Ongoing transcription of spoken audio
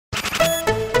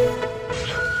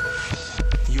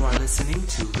listening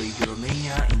to Radio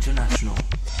Romania International.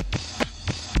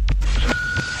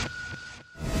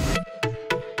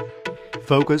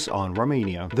 Focus on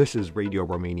Romania. This is Radio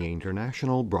Romania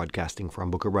International, broadcasting from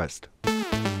Bucharest.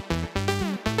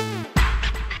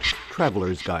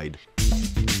 Traveler's Guide.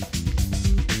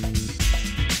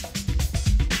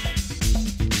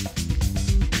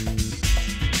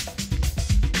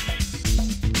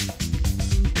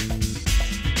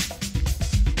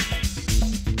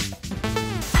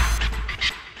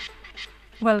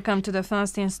 Welcome to the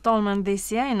first installment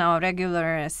this year in our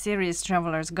regular series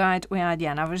Traveler's Guide. We are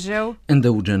Baciu and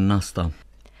Eugen Nasta.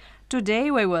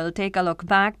 Today we will take a look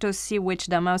back to see which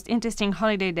the most interesting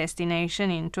holiday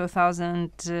destination in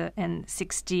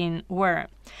 2016 were.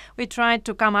 We tried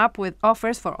to come up with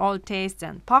offers for all tastes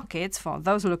and pockets for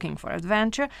those looking for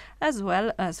adventure, as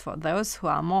well as for those who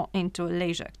are more into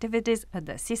leisure activities at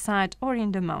the seaside or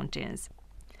in the mountains.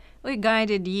 We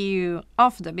guided you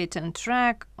off the beaten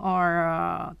track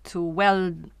or to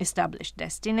well-established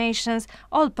destinations,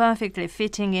 all perfectly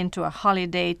fitting into a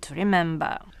holiday to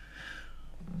remember.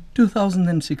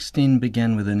 2016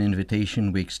 began with an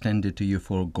invitation we extended to you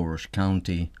for Gorj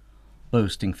County.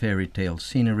 Boasting fairy tale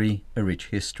scenery, a rich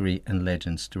history and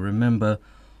legends to remember,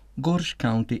 Gorj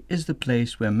County is the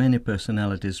place where many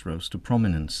personalities rose to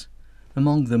prominence.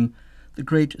 Among them, the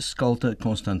great sculptor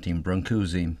Constantin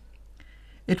Brancusi.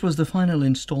 It was the final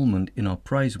installment in our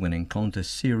prize-winning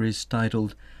contest series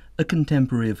titled A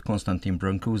Contemporary of Constantin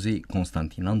Brancusi,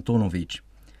 Constantin Antonovich.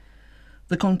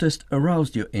 The contest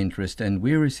aroused your interest and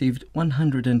we received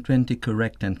 120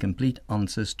 correct and complete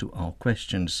answers to our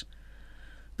questions.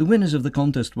 The winners of the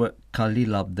contest were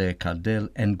Khalil Abdel Kadel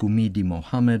and Gumidi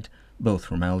Mohammed, both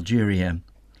from Algeria.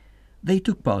 They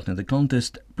took part in the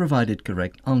contest, provided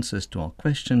correct answers to our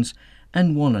questions,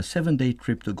 and won a 7-day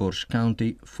trip to Gorj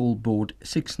County, full-board,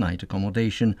 6-night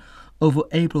accommodation over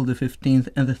April the 15th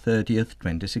and the 30th,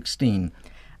 2016.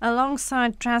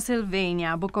 Alongside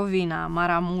Transylvania, Bukovina,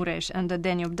 Maramureș and the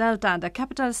Danube Delta, the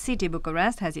capital city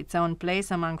Bucharest has its own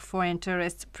place among foreign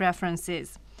tourists'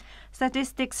 preferences.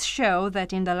 Statistics show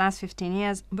that in the last 15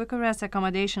 years, Bucharest's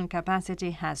accommodation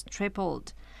capacity has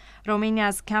tripled.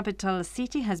 Romania's capital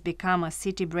city has become a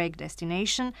city break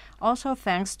destination, also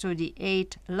thanks to the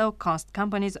 8 low-cost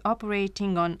companies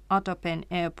operating on Ottopen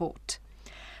Airport.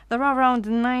 There are around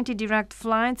 90 direct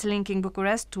flights linking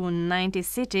Bucharest to 90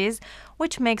 cities,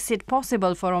 which makes it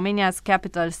possible for Romania's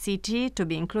capital city to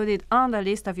be included on the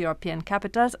list of European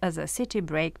capitals as a city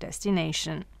break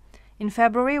destination. In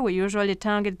February, we usually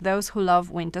target those who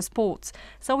love winter sports,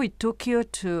 so we took you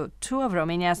to 2 of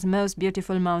Romania's most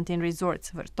beautiful mountain resorts,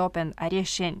 Vârtop and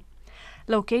Arieșeni.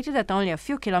 Located at only a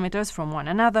few kilometers from one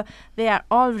another, they are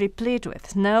all replete with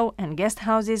snow and guest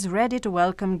houses ready to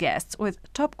welcome guests with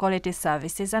top-quality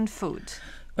services and food.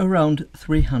 Around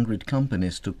 300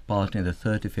 companies took part in the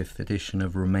 35th edition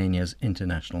of Romania's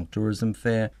International Tourism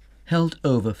Fair, held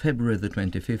over February the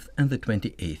 25th and the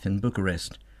 28th in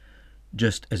Bucharest.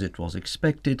 Just as it was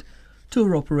expected,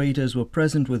 tour operators were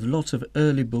present with lots of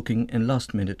early booking and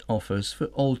last-minute offers for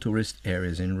all tourist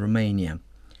areas in Romania.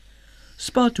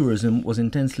 Spa tourism was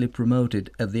intensely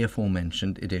promoted at the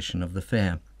aforementioned edition of the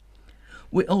fair.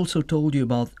 We also told you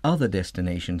about other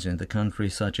destinations in the country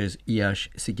such as Iași,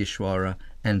 Sighișoara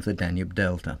and the Danube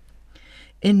Delta.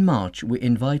 In March, we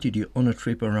invited you on a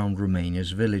trip around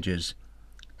Romania's villages.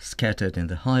 Scattered in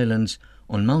the highlands,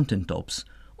 on mountain tops,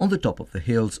 on the top of the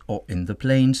hills or in the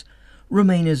plains,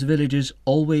 Romania's villages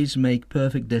always make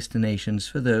perfect destinations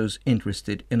for those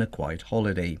interested in a quiet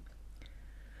holiday.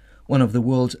 One of the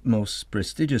world's most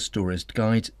prestigious tourist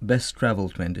guides, Best Travel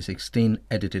 2016,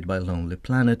 edited by Lonely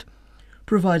Planet,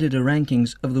 provided a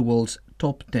rankings of the world's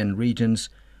top 10 regions,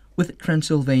 with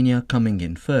Transylvania coming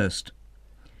in first.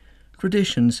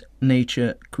 Traditions,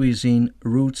 nature, cuisine,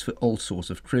 routes for all sorts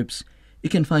of trips, you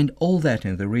can find all that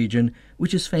in the region,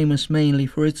 which is famous mainly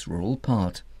for its rural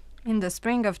part. In the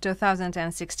spring of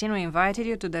 2016, we invited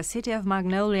you to the city of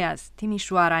Magnolias,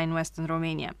 Timișoara in western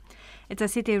Romania. It's a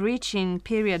city rich in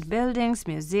period buildings,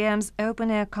 museums,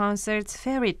 open-air concerts,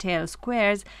 fairy tale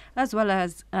squares, as well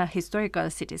as a historical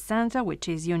city center, which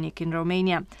is unique in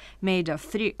Romania, made of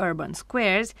 3 urban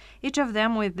squares, each of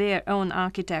them with their own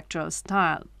architectural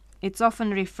style. It's often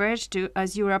referred to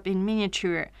as Europe in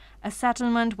miniature, a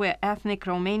settlement where ethnic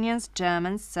Romanians,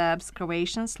 Germans, Serbs,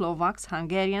 Croatians, Slovaks,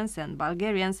 Hungarians and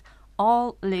Bulgarians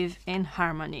all live in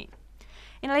harmony.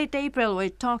 In late April, we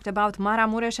talked about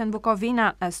Maramureș and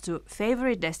Bukovina as 2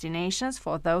 favorite destinations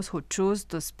for those who choose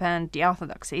to spend the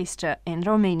Orthodox Easter in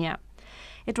Romania.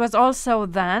 It was also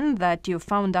then that you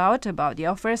found out about the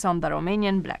offers on the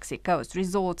Romanian Black Sea coast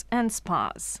resorts and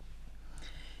spas.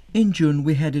 In June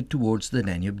we headed towards the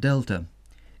Danube Delta.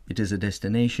 It is a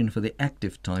destination for the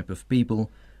active type of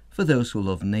people, for those who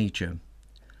love nature.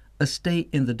 A stay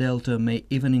in the Delta may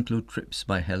even include trips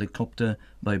by helicopter,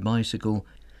 by bicycle,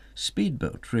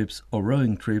 speedboat trips or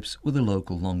rowing trips with a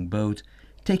local longboat,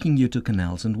 taking you to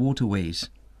canals and waterways.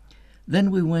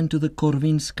 Then we went to the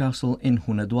Corvins castle in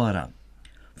Hunedoara,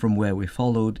 from where we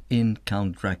followed in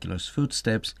Count Dracula's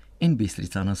footsteps in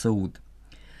Bistrița Năsăud.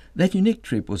 That unique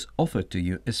trip was offered to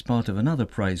you as part of another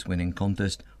prize-winning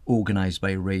contest organized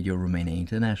by Radio Romania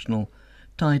International,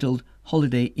 titled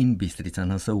Holiday in Bistrița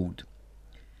Năsăud.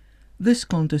 This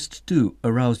contest too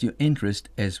aroused your interest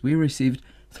as we received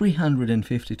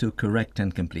 352 correct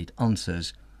and complete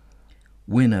answers.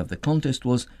 Winner of the contest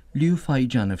was Liu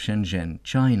Faijian of Shenzhen,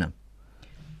 China.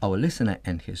 Our listener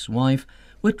and his wife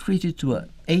were treated to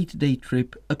an 8-day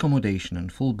trip, accommodation and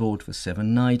full board for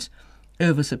 7 nights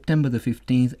over September the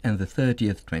 15th and the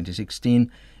 30th,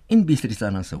 2016 in Bistrița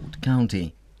Năsăud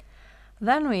County.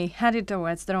 Then we headed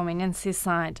towards the Romanian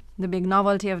seaside. The big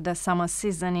novelty of the summer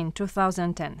season in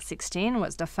 2016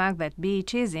 was the fact that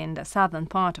beaches in the southern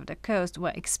part of the coast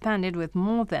were expanded with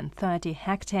more than 30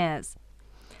 hectares.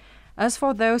 As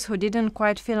for those who didn't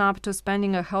quite feel up to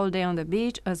spending a whole day on the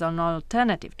beach, as an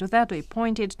alternative to that we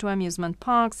pointed to amusement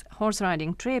parks, horse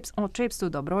riding trips or trips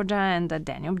to Dobrogea and the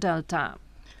Danube Delta.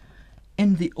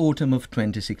 In the autumn of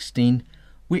 2016,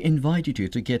 we invited you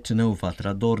to get to know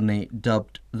Vatra Dornei,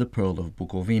 dubbed the Pearl of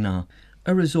Bucovina,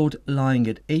 a resort lying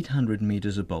at 800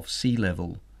 meters above sea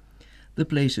level. The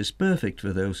place is perfect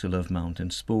for those who love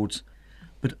mountain sports,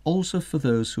 but also for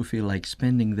those who feel like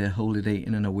spending their holiday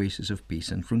in an oasis of peace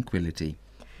and tranquility.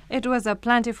 It was a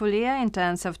plentiful year in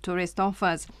terms of tourist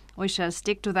offers. We shall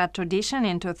stick to that tradition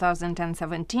in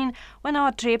 2017, when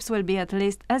our trips will be at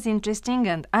least as interesting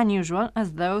and unusual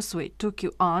as those we took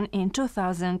you on in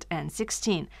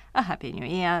 2016. A Happy New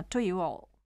Year to you all.